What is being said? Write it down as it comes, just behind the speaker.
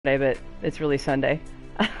But it's really Sunday.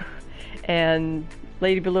 And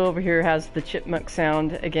Lady Below over here has the chipmunk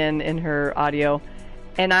sound again in her audio.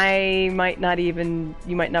 And you might not be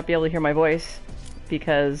able to hear my voice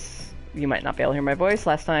because you might not be able to hear my voice.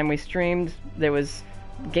 Last time we streamed, there was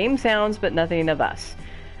game sounds, but nothing of us,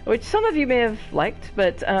 which some of you may have liked,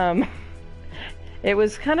 but it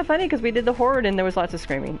was kind of funny because we did the horde and there was lots of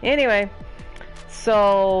screaming. Anyway,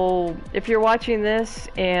 so if you're watching this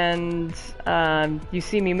and you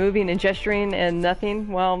see me moving and gesturing and nothing,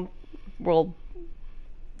 well,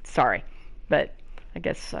 sorry, but I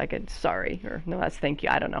guess I could sorry, or no, that's thank you.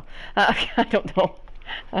 I don't know. I don't know.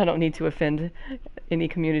 I don't need to offend any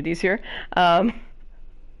communities here. So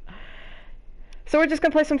we're just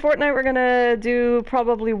gonna play some Fortnite. We're gonna do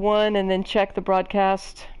probably one and then check the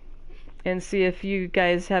broadcast and see if you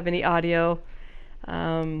guys have any audio.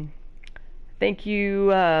 Thank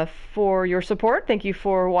you for your support. Thank you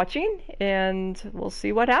for watching, and we'll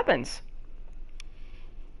see what happens.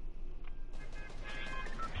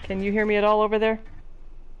 Can you hear me at all over there?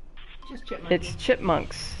 Just chipmunks. It's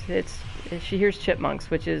chipmunks. She hears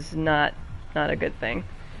chipmunks, which is not a good thing.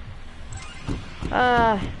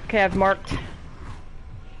 Okay, I've marked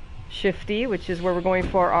Shifty, which is where we're going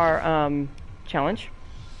for our challenge.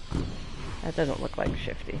 That doesn't look like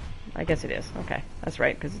Shifty. I guess it is. Okay, that's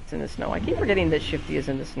right, because it's in the snow. I keep forgetting that Shifty is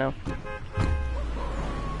in the snow.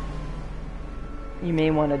 You may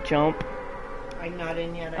want to jump. I'm not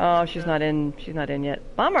in yet. Oh, she's not in. She's not in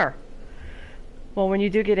yet. Bummer. Well, when you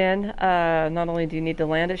do get in, not only do you need to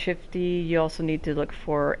land at Shifty, you also need to look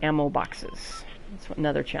for ammo boxes. That's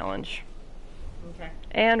another challenge. Okay.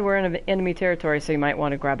 And we're in enemy territory, so you might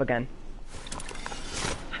want to grab a gun.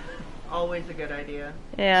 Always a good idea.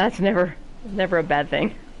 Yeah, that's never a bad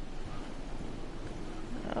thing.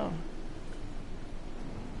 Oh.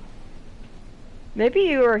 Maybe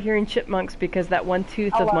you are hearing chipmunks because that one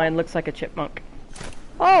tooth of mine looks like a chipmunk.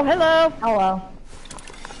 Oh, hello! Hello.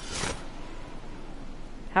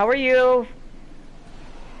 How are you?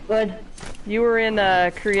 Good. You were in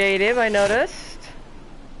creative, I noticed.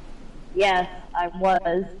 Yes, I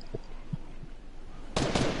was.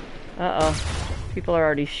 Uh-oh. People are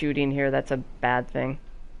already shooting here. That's a bad thing.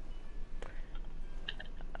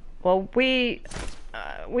 Well, we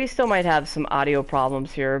still might have some audio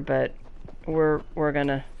problems here, but we're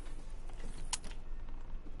gonna...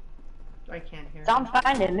 I can't hear. Sounds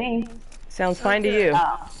fine to me. Sounds fine to you.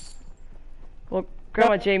 Oh. Well,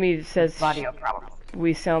 Grandma Jamie says Audio problems.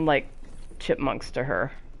 we sound like chipmunks to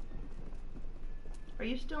her. Are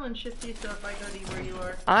you still in Shifty, so if I go to where you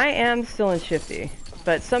are? I am still in Shifty,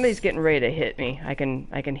 but somebody's getting ready to hit me. I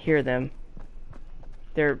can hear them.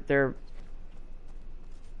 They're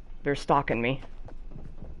stalking me.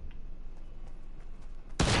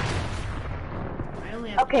 I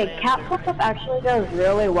only have Okay, cat flip-up actually does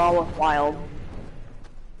really well with wild.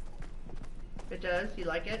 It does? You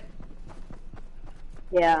like it?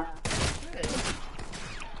 Yeah. Good.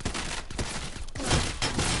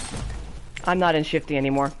 I'm not in Shifty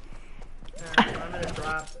anymore. Alright, so I'm gonna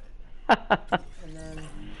drop. And then...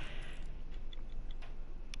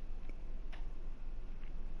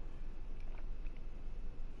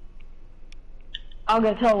 I'll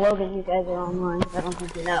go tell Logan you guys are online. I don't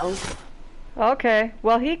think he knows. Okay,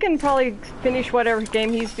 well he can probably finish whatever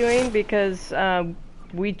game he's doing because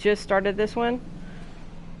we just started this one.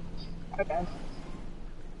 Okay.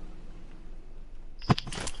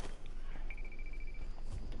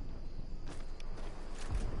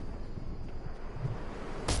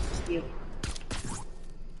 You.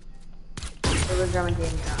 So we're going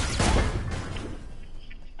game now.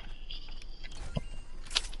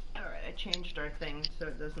 Alright, I changed our thing so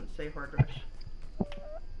it doesn't say Horde Rush.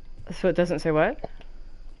 So it doesn't say what?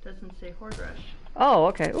 Doesn't say Horde Rush. Oh,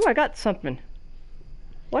 okay. Ooh, I got something.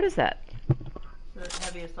 What is that? The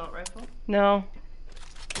heavy assault rifle. No.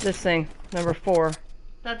 This thing, number 4.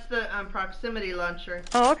 That's the proximity launcher.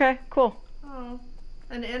 Oh, okay, cool. Oh,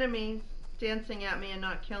 an enemy dancing at me and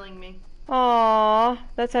not killing me. Aww,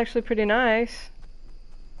 that's actually pretty nice.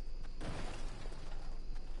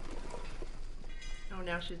 Oh,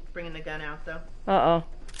 now she's bringing the gun out though. Uh-oh.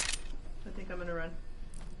 I think I'm gonna run.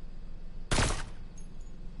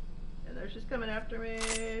 And there she's coming after me.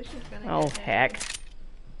 She's gonna Oh, get me. heck.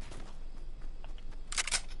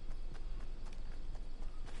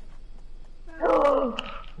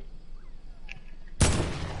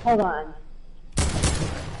 Hold on.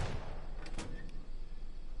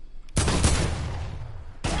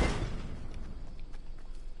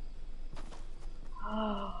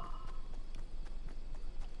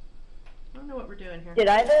 I don't know what we're doing here. Did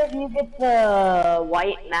either of you get the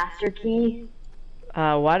white master key?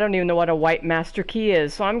 Well, I don't even know what a white master key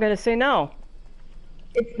is, so I'm gonna say no.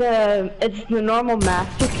 It's the normal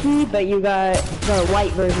master key, but you got the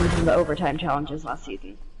white version from the overtime challenges last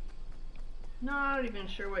season. No, I'm not even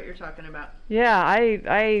sure what you're talking about.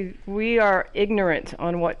 Yeah, we are ignorant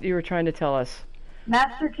on what you were trying to tell us.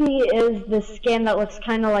 Master key is the skin that looks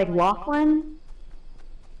kind of like Laughlin.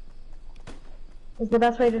 Is the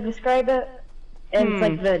best way to describe it. And it's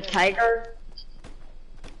like the tiger.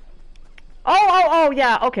 Oh,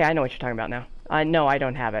 yeah. Okay, I know what you're talking about now. No, I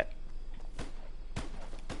don't have it.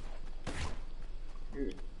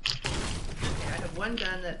 I have one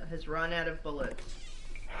gun that has run out of bullets.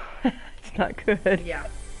 It's not good. Yeah,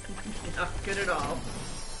 not good at all.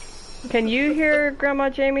 Can you hear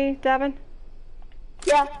Grandma Jamie, Davin?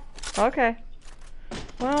 Yeah. Okay.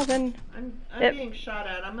 Well, then... I'm being shot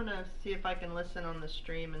at. I'm gonna see if I can listen on the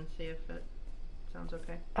stream and see if it sounds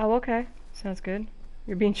okay. Oh, okay. Sounds good.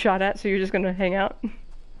 You're being shot at, so you're just gonna hang out? Can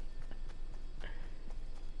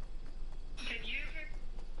you hear?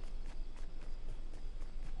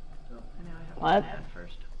 Oh, and now I have to have an ad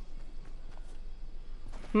first.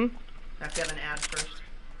 I have to have an ad first.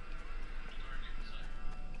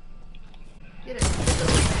 Get it.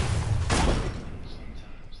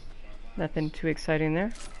 Nothing too exciting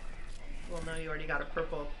there. Well, no, you already got a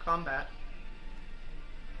purple combat.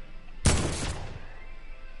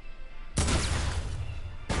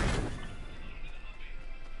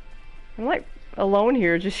 I'm like alone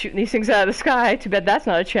here just shooting these things out of the sky. Too bad that's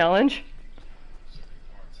not a challenge.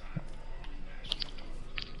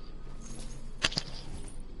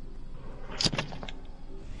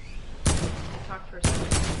 Talk for a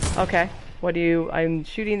second. Okay. I'm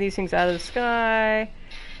shooting these things out of the sky.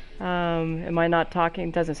 Am I not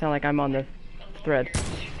talking? Doesn't sound like I'm on the thread.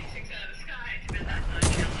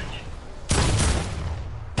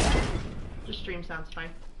 The stream sounds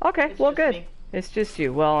fine. Okay, It's well just good. me. It's just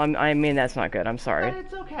you. Well, I mean that's not good. I'm sorry. But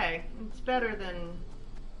it's okay. It's better than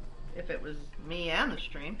if it was me and the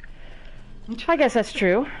stream. I guess that's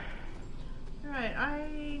true. Alright, I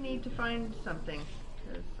need to find something.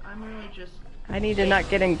 Because I'm really just... I need to not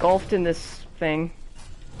get engulfed in this thing.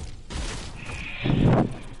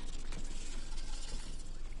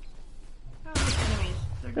 Oh, there's enemies.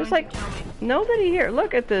 They're There's going like to kill me. nobody here.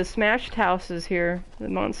 Look at the smashed houses here. The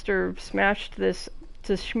monster smashed this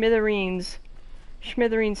to smithereens.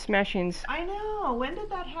 Smithereen smashings. I know! When did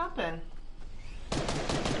that happen?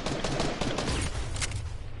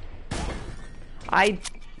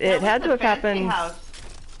 It had to have happened. House.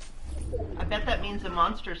 I bet that means the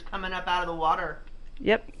monster's coming up out of the water.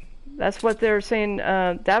 Yep, that's what they're saying.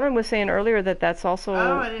 Davin was saying earlier that that's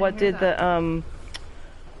also what did that. the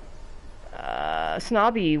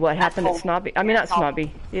Snobby. What happened at Snobby? I mean, not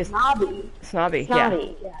Snobby. Yes, Snobby. Snobby. Yeah.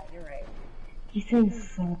 Snobby. Yeah, you're right. He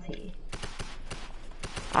seems salty.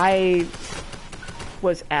 I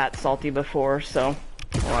was at Salty before, so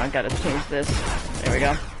I gotta change this. There we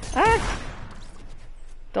go. Ah!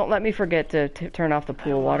 Don't let me forget to turn off the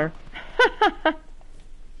pool water.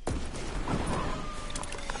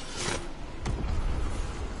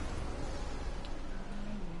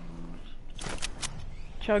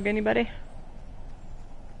 Chug anybody?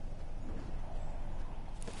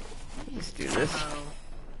 Let's do this.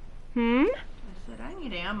 I said I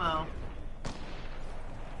need ammo.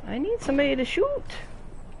 I need somebody to shoot.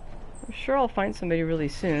 I'm sure I'll find somebody really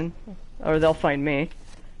soon. Or they'll find me.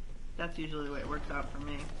 That's usually the way it works out for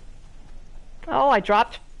me. Oh, I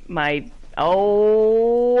dropped my...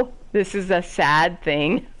 Oh, this is a sad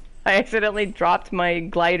thing. I accidentally dropped my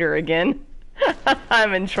glider again.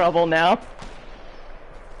 I'm in trouble now.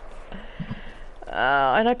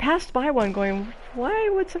 And I passed by one going, why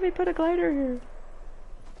would somebody put a glider here?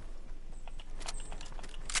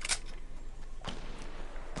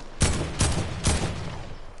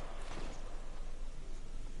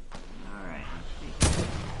 Alright, let's see.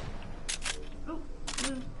 Oh,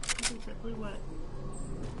 blue. What is it? Blue what?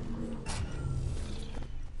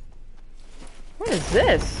 What is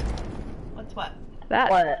this? What's what?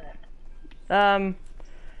 That... What?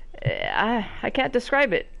 I can't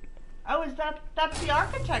describe it. Oh, that's the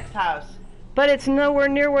architect's house. But it's nowhere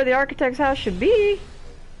near where the architect's house should be.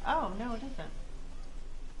 Oh, no, it isn't.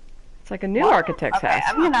 It's like a new architect's Okay, house.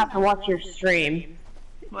 I'm gonna have to watch your stream.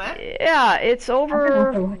 What? Yeah, it's I'm gonna have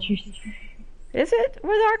over... to watch your stream. Is it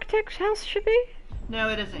where the architect's house should be? No,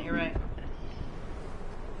 it isn't. You're right.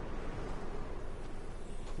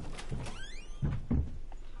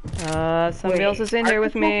 Somebody else is in here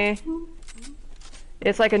with me.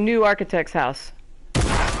 It's like a new architect's house.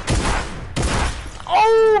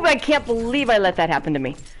 Oh, I can't believe I let that happen to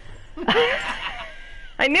me.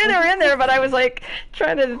 I knew they were in there, but I was like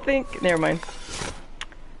trying to think. Never mind.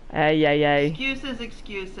 Ay, ay, ay. Excuses,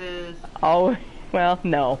 excuses. Oh, well,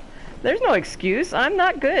 no. There's no excuse. I'm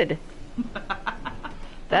not good.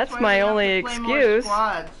 That's why my we have only to play more excuse.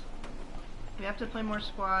 squads. We have to play more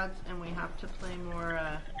squads, and we have to play more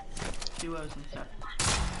duos and stuff.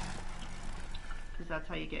 Because that's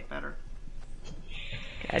how you get better.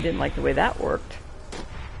 I didn't like the way that worked.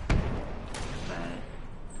 But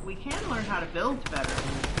we can learn how to build better in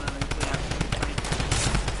this mode if we have to.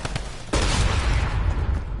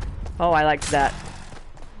 Oh, I liked that.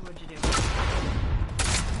 What'd you do?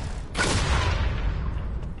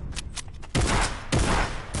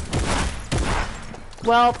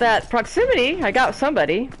 Well, that proximity, I got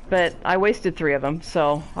somebody, but I wasted 3 of them,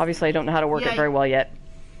 so obviously I don't know how to work it very well yet.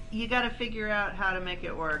 You gotta figure out how to make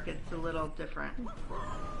it work. It's a little different.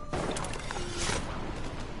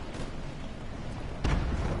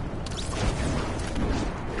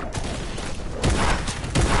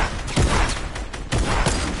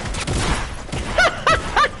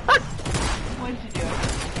 What'd you do?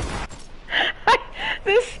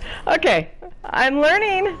 Okay, I'm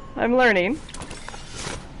learning,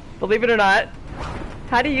 believe it or not,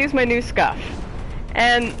 how to use my new scuff.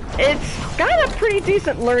 And it's got a pretty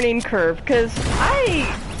decent learning curve, because I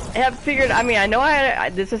have figured, I mean, I know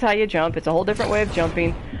this is how you jump, it's a whole different way of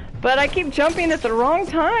jumping, but I keep jumping at the wrong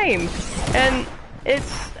time, and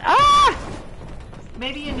it's,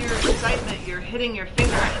 Maybe in your excitement you're hitting your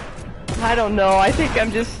finger. I don't know, I think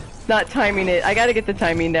I'm just not timing it. I gotta get the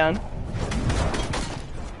timing down.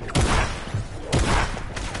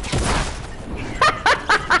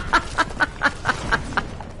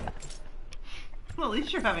 Well, at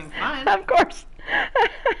least you're having fun. Of course.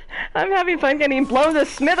 I'm having fun getting blown to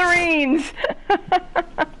smithereens.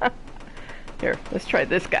 Here, let's try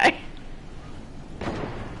this guy.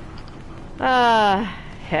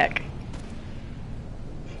 Heck.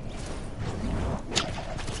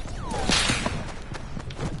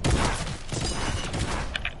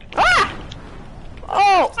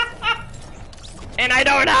 Oh! And I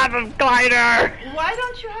don't have a glider! Why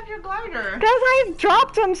don't you have your glider? Because I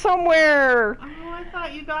dropped him somewhere! Oh, I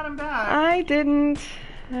thought you got him back. I didn't.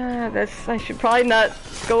 I should probably not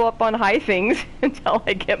go up on high things until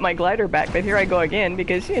I get my glider back, but here I go again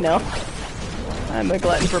because, you know, I'm a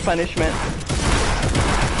glutton for punishment.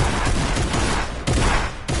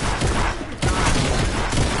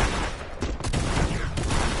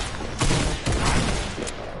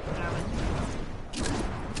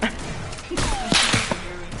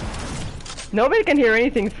 Nobody can hear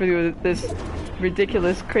anything through this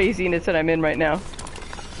ridiculous craziness that I'm in right now.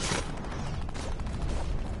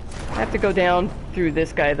 I have to go down through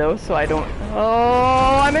this guy though, so I don't...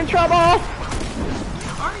 Oh, I'm in trouble!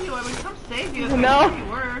 Where are you? I would come save you if No. I knew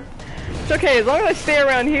you were. It's okay, as long as I stay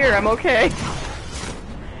around here, I'm okay.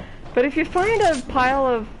 But if you find a pile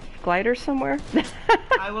of gliders somewhere...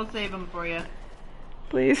 I will save them for you.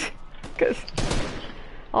 Please, because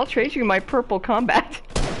I'll trade you my purple combat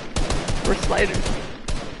for sliders.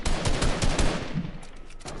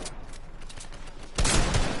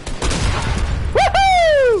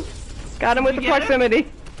 Woohoo! Got him with the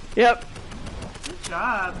proximity. Yep. Good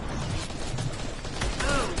job.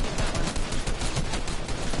 Oh.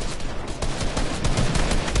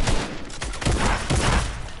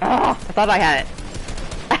 Oh, I thought I had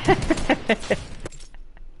it.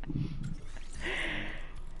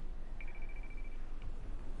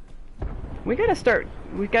 We gotta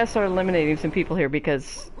start eliminating some people here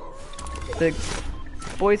because the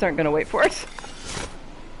boys aren't gonna wait for us.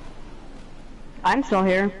 I'm still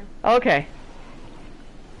here. Okay.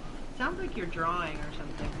 Sounds like you're drawing or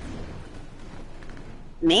something.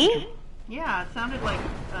 Me? Yeah, it sounded like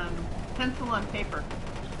pencil on paper.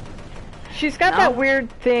 She's got that weird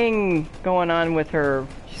thing going on with her.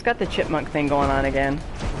 She's got the chipmunk thing going on again.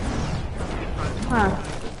 Huh.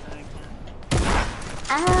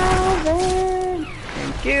 Alvin!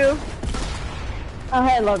 Thank you. Oh,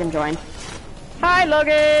 hey, Logan joined. Hi,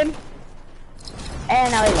 Logan!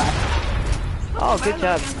 And now he left. Oh, good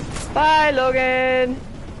job. Bye, Logan!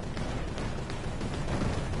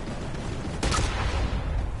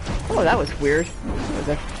 Oh, that was weird. That was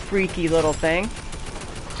a freaky little thing.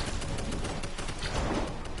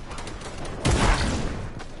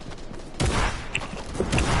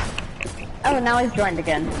 Oh, now he's joined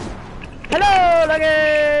again. Hello,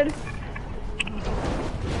 Logan!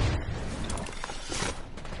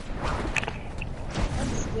 What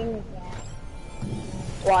skin is that?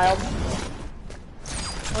 Wild.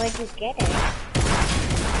 Where'd you get it?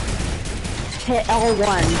 Hit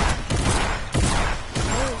L1.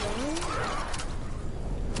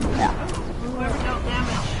 Yeah. Whoever dealt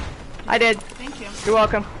damage. I did. Thank you. You're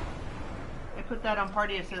welcome. I put that on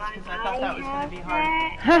party assist because I thought that was going to be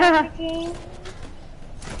hard.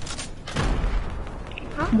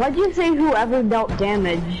 Why'd you say whoever dealt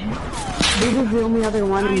damage? This is the only other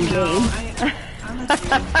one in the game. I'm a dude.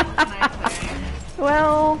 What can I say?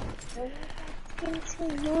 Well,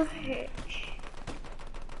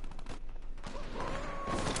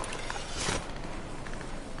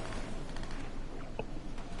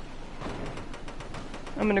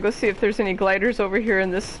 I'm gonna go see if there's any gliders over here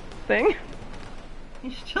in this thing.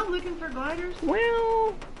 You still looking for gliders?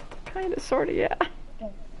 Well, kinda, sorta, yeah.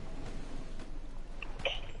 And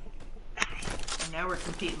now we're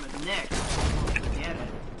competing with Nick. Forget it.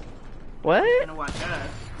 What? He's gonna watch us.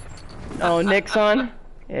 Oh, Nick's on?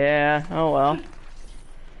 Yeah, oh well.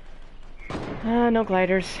 No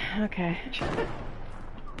gliders. Okay. Now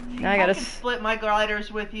I If I gotta could split my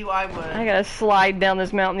gliders with you, I would. I gotta slide down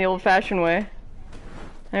this mountain the old-fashioned way.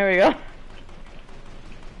 There we go.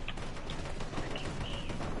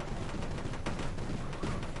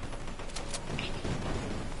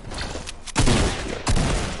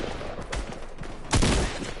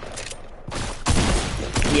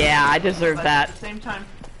 Yeah, I deserve that. At the same time.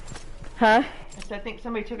 Huh? I think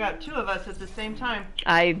somebody took out 2 of us at the same time.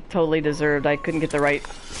 I totally deserved. I couldn't get the right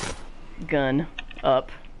gun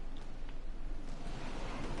up.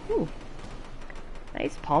 Ooh.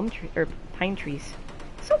 Nice palm tree or pine trees.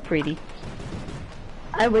 So pretty.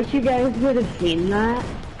 I wish you guys would have seen that.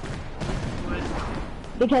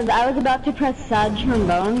 Because I was about to press sad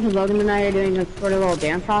trombone because Logan and I are doing a sort of little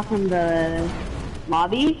dance off in the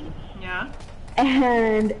lobby. Yeah.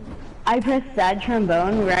 And I pressed sad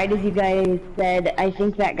trombone right as you guys said, I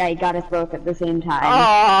think that guy got us both at the same time.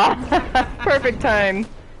 Aww! Perfect time.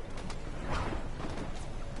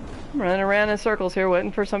 I'm running around in circles here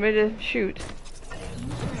waiting for somebody to shoot.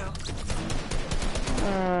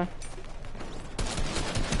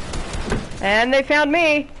 And they found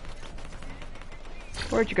me!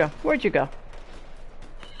 Where'd you go? Where'd you go?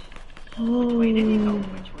 Which way did he go?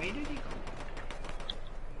 Which way did he go?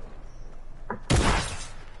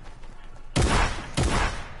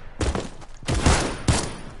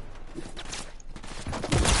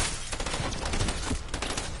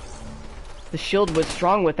 The shield was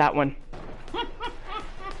strong with that one.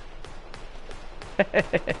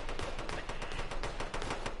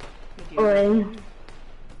 Oi.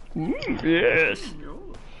 Yes.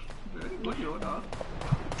 Very good, Yoda.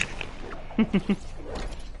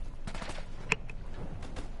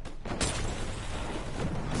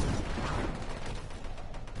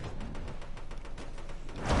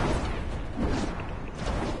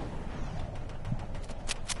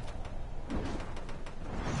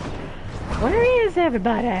 Where is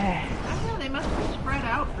everybody? I know, they must have spread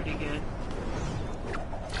out pretty good.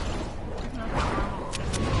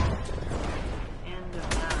 End of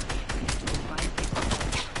match. Find people.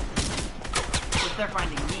 If they're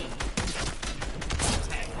finding me.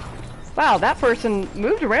 Okay. Wow, that person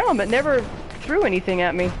moved around but never threw anything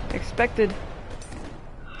at me. Expected.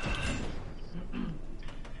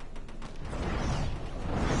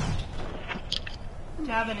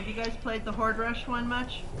 Tavin, have you guys played the Horde Rush one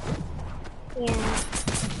much? Yeah.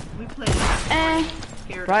 We played it.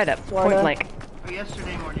 Scared Right us. up, point blank. Or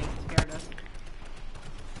yesterday morning, it scared us.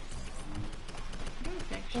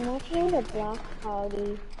 I'm watching the block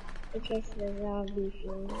party because the zombie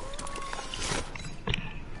thing.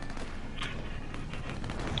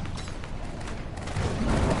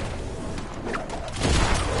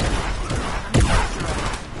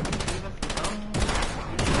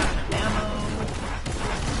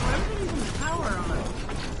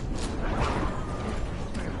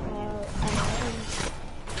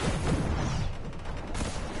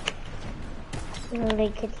 They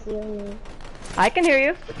could heal me. I can hear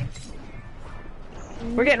you.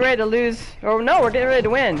 We're getting ready to lose. Or no, we're getting ready to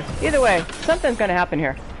win. Either way, something's gonna happen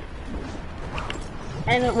here.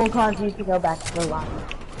 And it will cause you to go back to the lobby.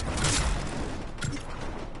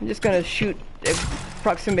 I'm just gonna shoot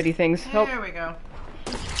proximity things. There Nope. we go.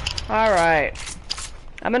 Alright.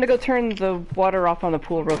 I'm gonna go turn the water off on the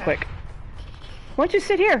pool real quick. Why don't you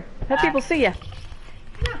sit here? Let people see you.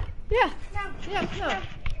 No, Yeah. no, no, no.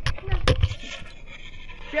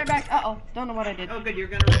 Be right back. Uh-oh. Don't know what I did. Oh, good, you're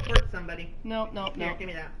gonna report somebody. No, no, no. Here, give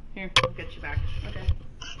me that. Here. I'll get you back. Okay.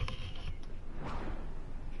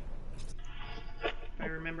 If I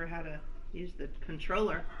remember how to use the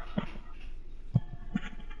controller.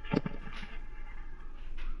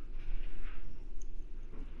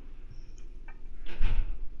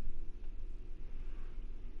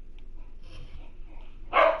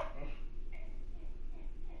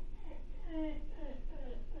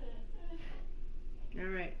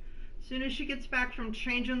 soon as she gets back from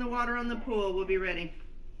changing the water on the pool, we'll be ready.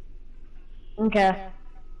 Okay.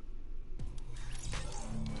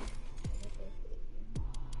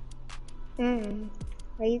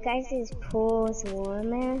 Are you guys' pools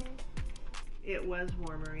warmer? It was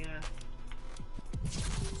warmer, yes.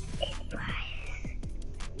 It was. It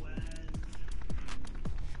was.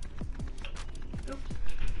 Oops.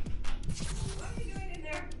 What are you doing in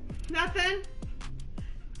there? Nothing.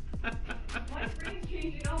 My screen's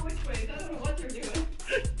changing all which ways. I don't know what they're doing.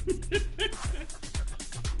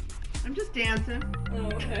 I'm just dancing. Oh,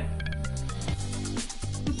 okay.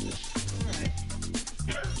 Alright.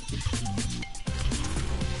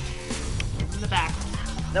 In the back.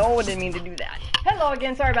 No, I didn't mean to do that. Hello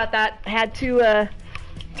again, sorry about that. Had to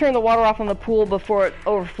turn the water off on the pool before it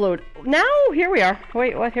overflowed. Now, here we are.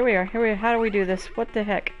 Wait, what? Here we are. How do we do this? What the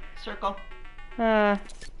heck? Circle. Oh,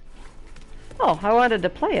 I wanted to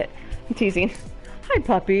play it. I'm teasing. Hi,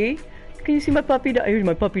 puppy. Can you see my puppy dog? Here's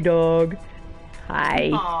my puppy dog. Hi.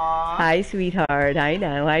 Aww. Hi, sweetheart. I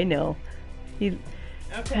know. Okay.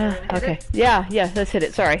 Okay. Yeah, let's hit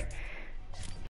it. Sorry.